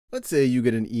Let's say you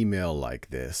get an email like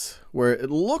this, where it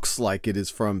looks like it is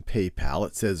from PayPal.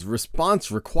 It says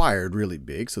response required really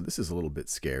big, so this is a little bit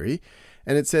scary.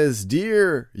 And it says,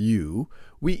 "Dear you,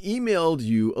 we emailed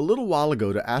you a little while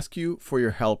ago to ask you for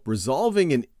your help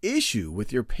resolving an issue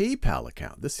with your PayPal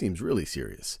account." This seems really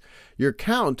serious. "Your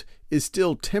account is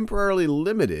still temporarily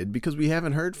limited because we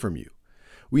haven't heard from you.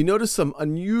 We noticed some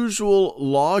unusual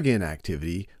login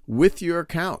activity with your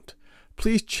account.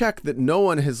 Please check that no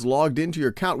one has logged into your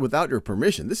account without your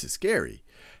permission." This is scary.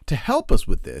 "To help us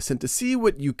with this and to see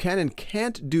what you can and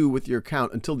can't do with your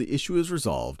account until the issue is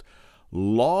resolved,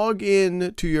 log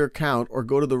in to your account or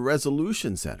go to the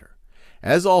Resolution Center.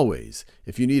 As always,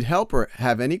 if you need help or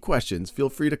have any questions, feel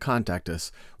free to contact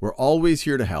us. We're always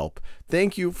here to help.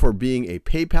 Thank you for being a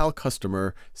PayPal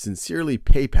customer. Sincerely,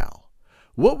 PayPal."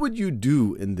 What would you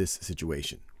do in this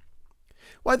situation?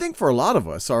 Well, I think for a lot of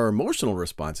us, our emotional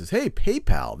response is, hey,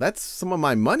 PayPal, that's some of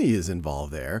my money is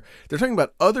involved there. They're talking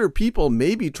about other people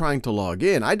maybe trying to log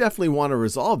in. I definitely want to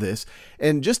resolve this.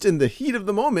 And just in the heat of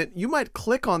the moment, you might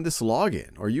click on this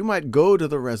login, or you might go to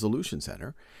the Resolution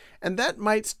Center, and that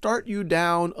might start you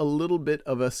down a little bit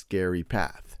of a scary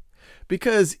path.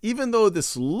 Because even though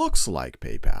this looks like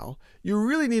PayPal, you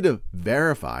really need to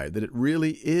verify that it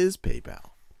really is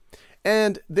PayPal.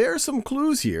 And there are some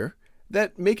clues here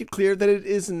that make it clear that it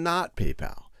is not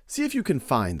PayPal. See if you can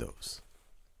find those.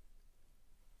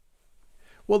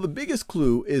 Well, the biggest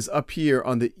clue is up here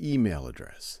on the email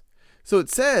address. So it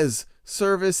says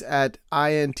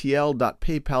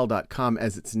service@intl.paypal.com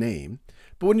as its name.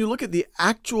 But when you look at the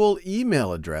actual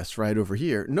email address right over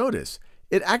here, notice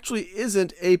it actually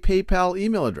isn't a PayPal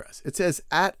email address. It says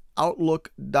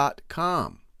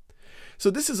 @outlook.com.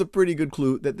 So this is a pretty good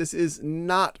clue that this is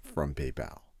not from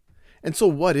PayPal. And so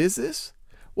what is this?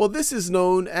 Well, this is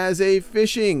known as a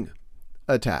phishing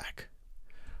attack.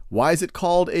 Why is it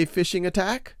called a phishing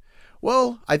attack?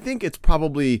 Well, I think it's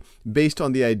probably based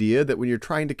on the idea that when you're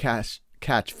trying to catch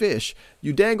fish,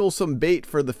 you dangle some bait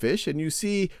for the fish and you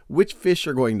see which fish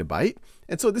are going to bite.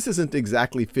 And so this isn't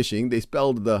exactly phishing. They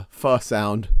spelled the F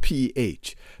sound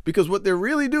PH. Because what they're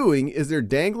really doing is they're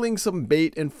dangling some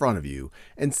bait in front of you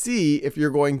and see if you're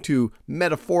going to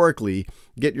metaphorically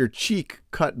get your cheek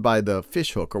cut by the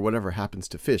fish hook or whatever happens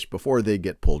to fish before they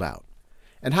get pulled out.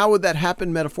 And how would that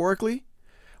happen metaphorically?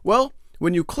 Well,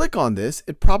 when you click on this,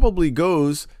 it probably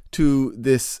goes to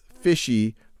this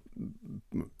fishy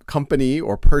company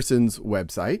or person's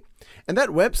website. And that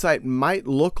website might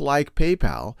look like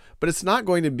PayPal, but it's not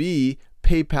going to be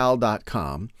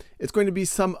paypal.com. It's going to be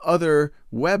some other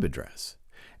web address.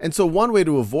 And so one way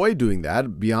to avoid doing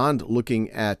that, beyond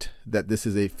looking at that this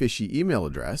is a fishy email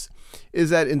address, is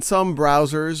that in some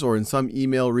browsers or in some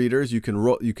email readers, you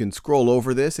can scroll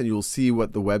over this and you'll see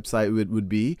what the website would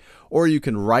be. Or you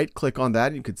can right-click on that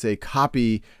and you could say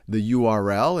copy the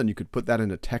URL and you could put that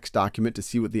in a text document to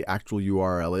see what the actual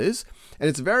URL is. And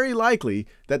it's very likely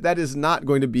that that is not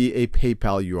going to be a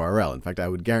PayPal URL. In fact, I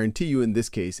would guarantee you in this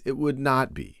case, it would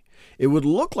not be. It would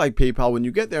look like PayPal when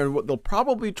you get there, and what they'll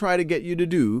probably try to get you to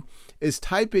do is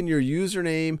type in your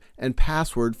username and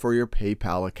password for your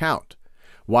PayPal account.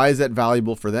 Why is that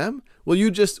valuable for them? Well,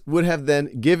 you just would have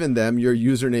then given them your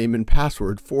username and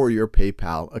password for your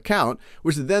PayPal account,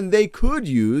 which then they could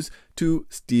use to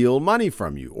steal money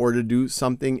from you or to do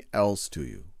something else to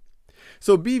you.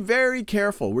 So be very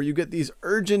careful where you get these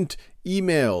urgent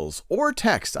emails or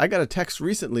texts. I got a text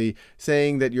recently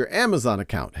saying that your Amazon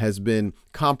account has been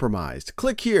compromised.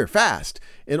 Click here fast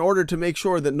in order to make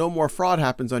sure that no more fraud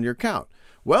happens on your account.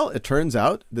 Well, it turns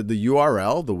out that the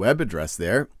URL, the web address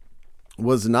there,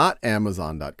 was not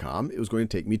Amazon.com. It was going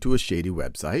to take me to a shady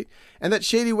website. And that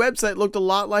shady website looked a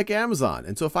lot like Amazon.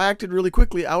 And so if I acted really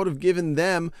quickly, I would have given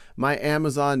them my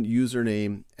Amazon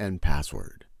username and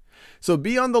password. So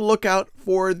be on the lookout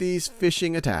for these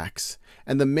phishing attacks.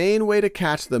 And the main way to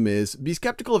catch them is be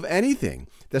skeptical of anything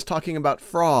that's talking about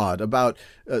fraud, about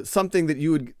something that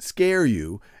you would scare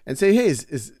you, and say, hey,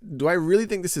 do I really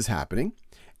think this is happening?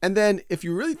 And then if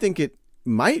you really think it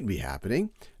might be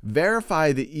happening,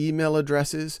 verify the email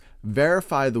addresses,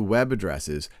 verify the web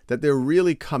addresses that they're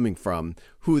really coming from,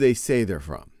 who they say they're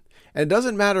from. And it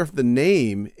doesn't matter if the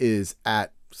name is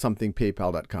at something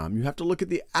paypal.com. You have to look at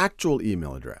the actual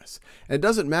email address. And it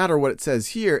doesn't matter what it says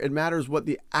here. It matters what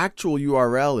the actual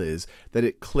URL is that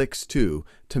it clicks to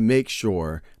make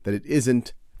sure that it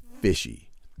isn't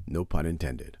fishy. No pun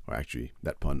intended. Or actually,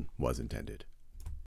 that pun was intended.